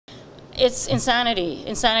It's insanity,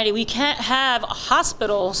 insanity. We can't have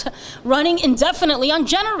hospitals running indefinitely on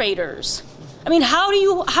generators. I mean, how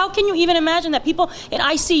can you even imagine that people in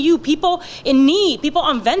ICU, people in need, people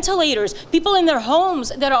on ventilators, people in their homes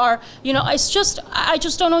that are, you know, it's just, I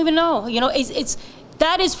just don't even know. You know,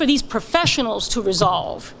 that is for these professionals to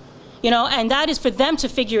resolve, you know, and that is for them to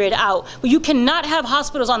figure it out. But you cannot have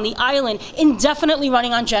hospitals on the island indefinitely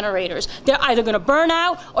running on generators. They're either going to burn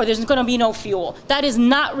out or there's going to be no fuel. That is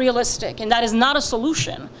not realistic, and that is not a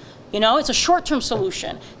solution. You know, it's a short-term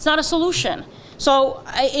solution. It's not a solution. So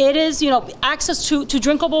it is, you know, access to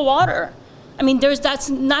drinkable water. I mean, that's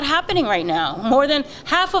not happening right now. More than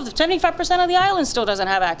half of 75% of the island still doesn't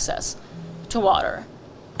have access to water.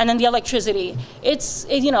 And then the electricity.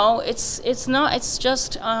 You know, it's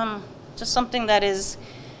just something that is,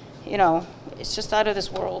 you know, it's just out of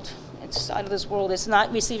this world. It's out of this world. It's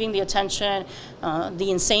not receiving the attention. The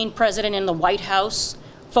insane president in the White House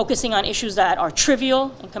focusing on issues that are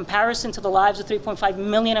trivial in comparison to the lives of 3.5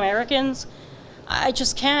 million Americans. I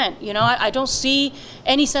just can't, you know, I don't see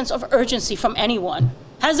any sense of urgency from anyone.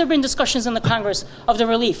 Has there been discussions in the Congress of the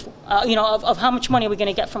relief, you know, of how much money are we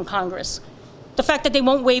going to get from Congress? The fact that they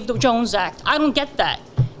won't waive the Jones Act, I don't get that.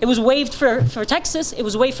 It was waived for Texas, it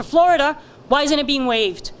was waived for Florida. Why isn't it being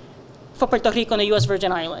waived for Puerto Rico and the U.S.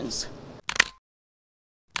 Virgin Islands?